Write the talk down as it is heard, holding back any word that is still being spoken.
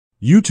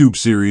YouTube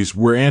series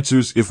where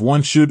answers if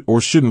one should or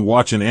shouldn't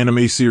watch an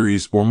anime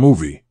series or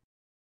movie.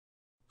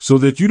 So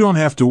that you don't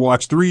have to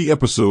watch 3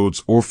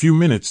 episodes or few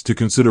minutes to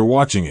consider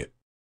watching it.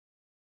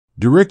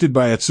 Directed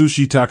by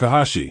Atsushi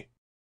Takahashi.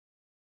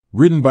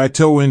 Written by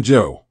Toe &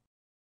 Joe.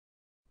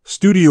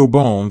 Studio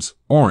Bones,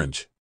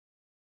 Orange.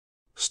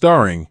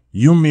 Starring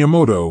Yun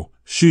Miyamoto,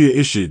 Shuya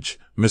Ishige,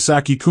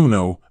 Misaki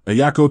Kuno,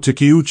 Ayako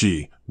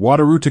Takeuchi,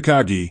 Wataru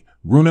Takagi,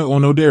 Runa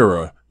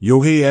Onodera,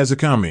 Yohei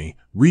Azakami,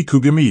 Ri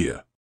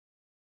Kugamiya.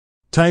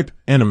 Type,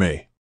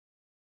 anime.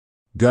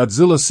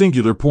 Godzilla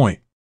Singular Point.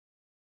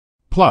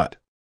 Plot.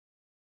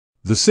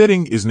 The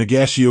setting is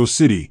Nagashio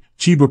City,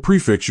 Chiba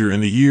Prefecture in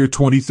the year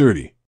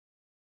 2030.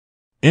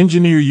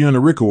 Engineer Yun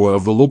Arikawa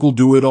of the local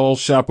do-it-all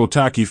shop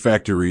Otaki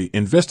Factory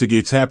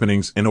investigates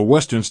happenings in a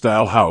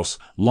Western-style house,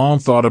 long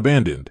thought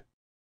abandoned.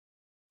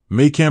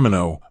 Mei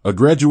Kamino, a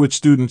graduate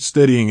student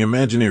studying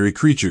imaginary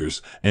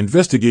creatures,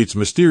 investigates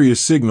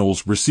mysterious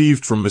signals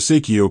received from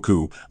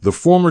Masakioku, the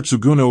former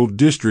Tsuguno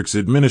District's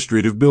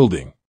administrative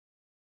building.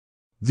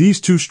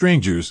 These two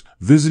strangers,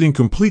 visiting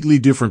completely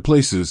different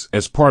places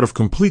as part of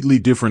completely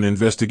different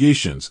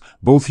investigations,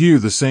 both hear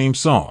the same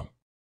song.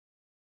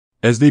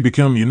 As they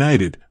become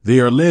united,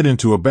 they are led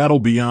into a battle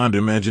beyond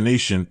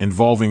imagination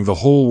involving the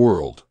whole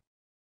world.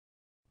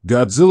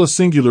 Godzilla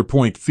Singular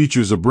Point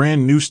features a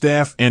brand new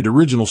staff and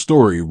original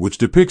story which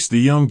depicts the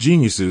young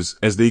geniuses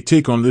as they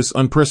take on this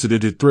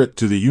unprecedented threat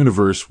to the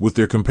universe with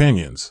their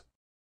companions.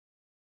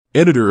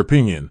 Editor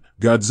opinion: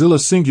 Godzilla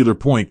Singular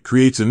Point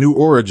creates a new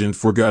origin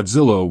for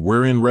Godzilla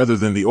wherein rather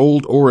than the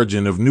old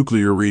origin of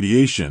nuclear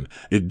radiation,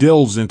 it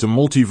delves into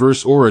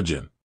multiverse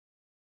origin.